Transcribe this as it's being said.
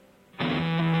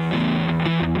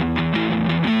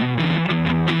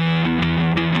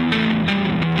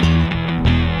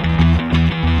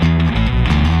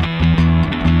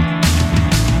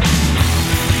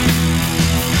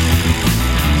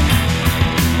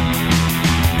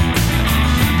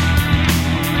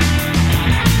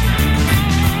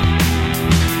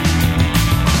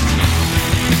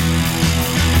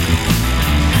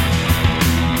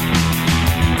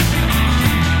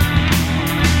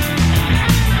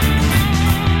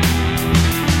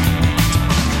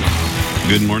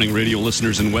Good morning, radio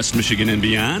listeners in West Michigan and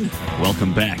beyond.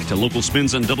 Welcome back to Local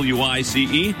Spins on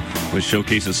WICE, which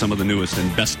showcases some of the newest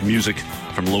and best music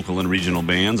from local and regional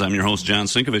bands. I'm your host, John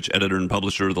Sinkovich, editor and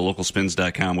publisher of the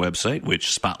LocalSpins.com website,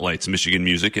 which spotlights Michigan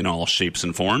music in all shapes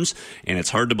and forms. And it's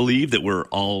hard to believe that we're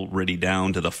already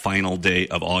down to the final day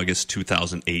of August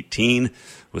 2018.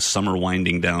 With summer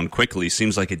winding down quickly,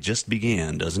 seems like it just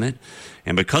began, doesn't it?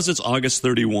 And because it's August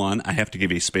 31, I have to give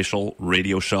a special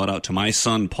radio shout-out to my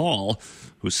son, Paul,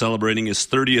 who's celebrating his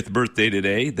 30th birthday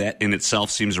today. That in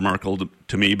itself seems remarkable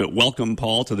to me, but welcome,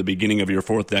 Paul, to the beginning of your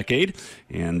fourth decade,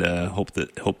 and hope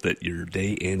that your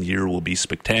day and year will be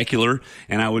spectacular.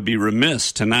 And I would be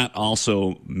remiss to not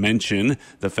also mention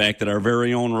the fact that our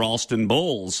very own Ralston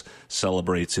Bowles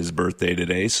celebrates his birthday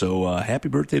today, so happy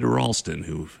birthday to Ralston,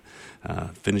 who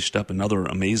finished up another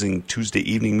amazing Tuesday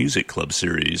evening music club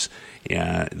series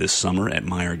this summer at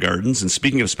Meyer Gardens. And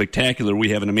speaking of spectacular, we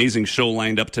have an amazing show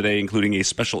lined up today, including a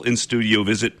special in-studio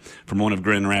visit from one of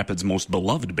Grand Rapids' most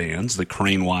beloved bands, the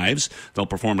Crane Wives. They'll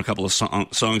perform a couple of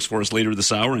songs for us later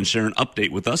this hour and share an update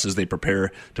with us as they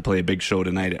prepare to play a big show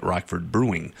tonight at Rockford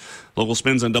Brewing. Local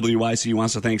Spins on WIC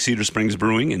wants to thank Cedar Springs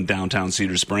Brewing in downtown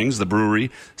Cedar Springs. The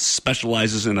brewery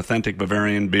specializes in authentic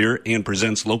Bavarian beer and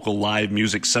presents local live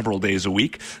music several days a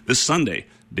week. This Sunday,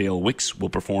 Dale Wicks will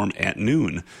perform at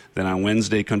noon. Then on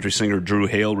Wednesday, country singer Drew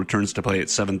Hale returns to play at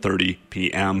 7:30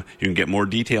 p.m. You can get more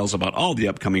details about all the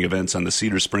upcoming events on the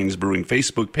Cedar Springs Brewing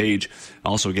Facebook page.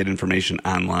 Also get information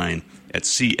online at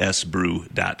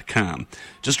csbrew.com.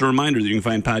 Just a reminder that you can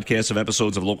find podcasts of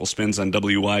episodes of Local Spins on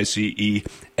WICE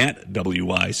at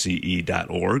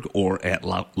wice.org or at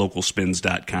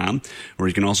localspins.com, where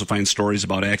you can also find stories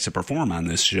about acts that perform on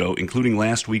this show, including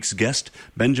last week's guest,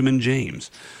 Benjamin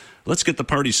James. Let's get the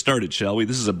party started, shall we?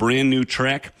 This is a brand new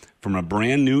track from a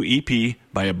brand new EP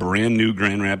by a brand new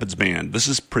Grand Rapids band. This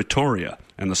is Pretoria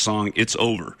and the song It's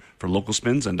Over for Local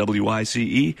Spins on WICE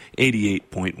 88.1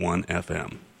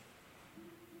 FM.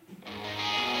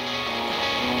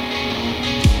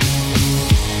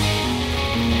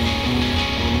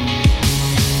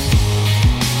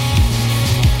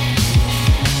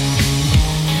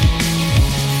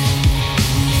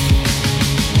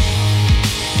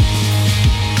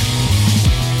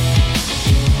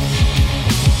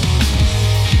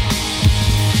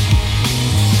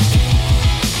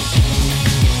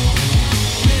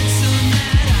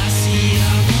 Tonight I see I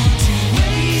want to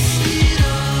waste it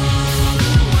all.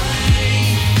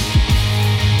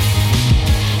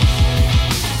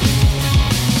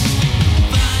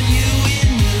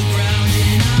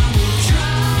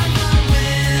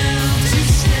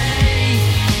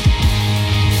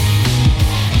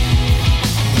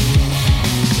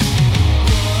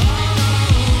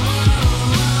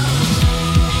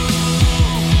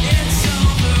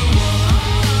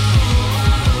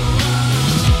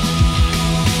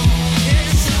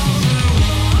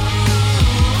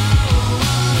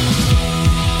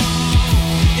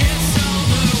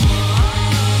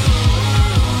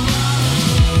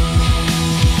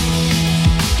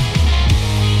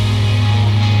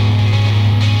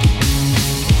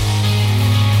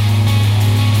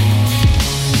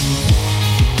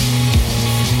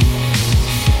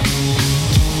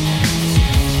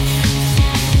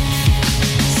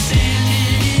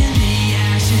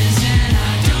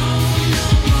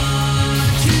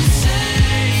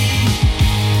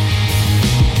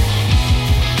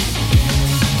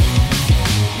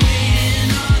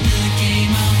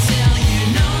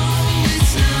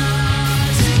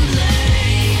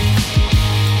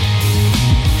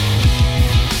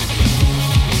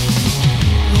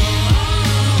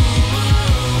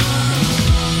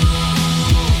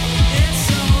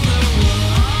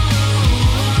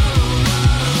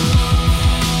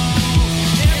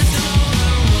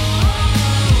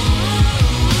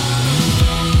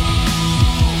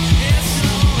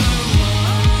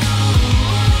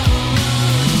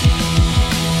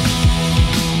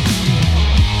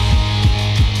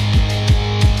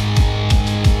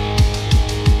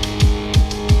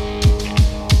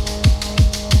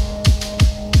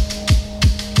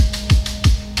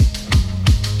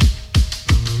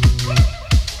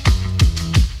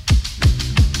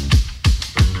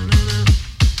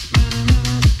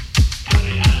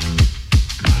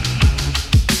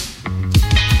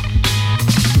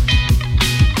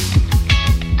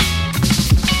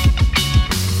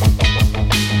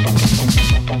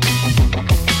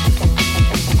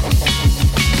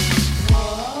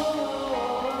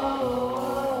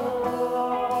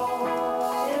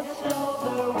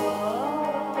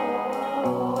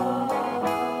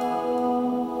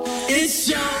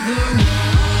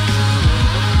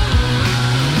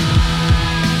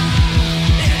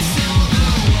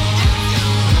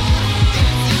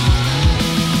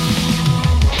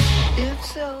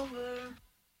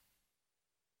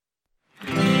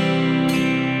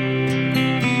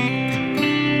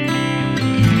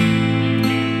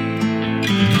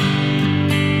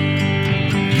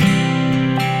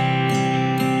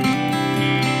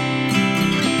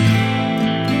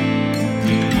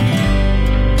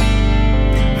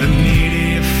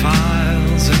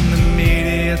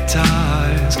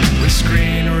 hypnotize. With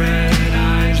screen red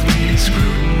eyes we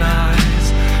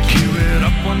scrutinize. Cue it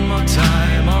up one more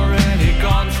time. Already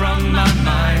gone from my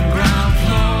mind. Ground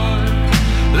floor,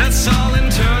 let's all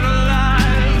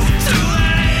internalize. Too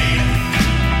late,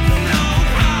 no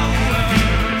power.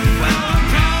 Our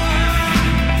power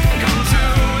goes to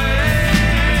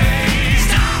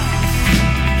waste.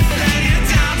 Lay it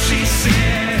down, she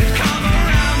said. Come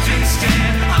around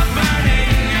instead of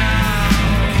burning out.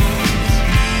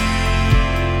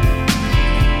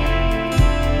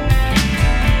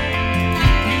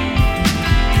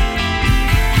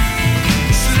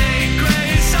 Slate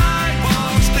gray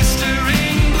sidewalks,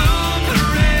 blistering blue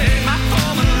parade. My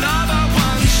former lover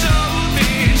once showed me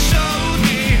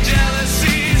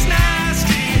jealousy's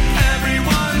nasty.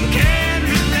 Everyone can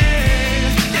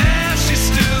relate. Yeah, she's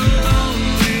still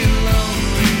lonely,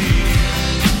 lonely.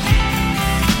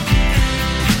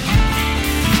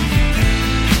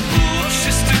 Ooh,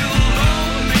 she's still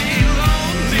lonely,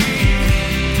 lonely.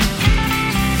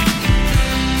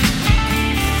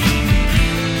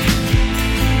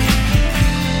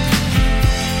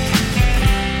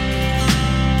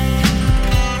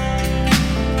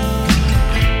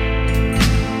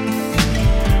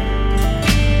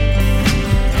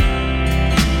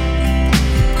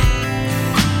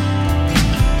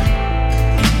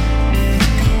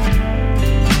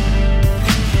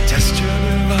 Test your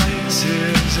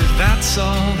devices if that's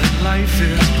all that life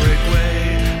is. Break away.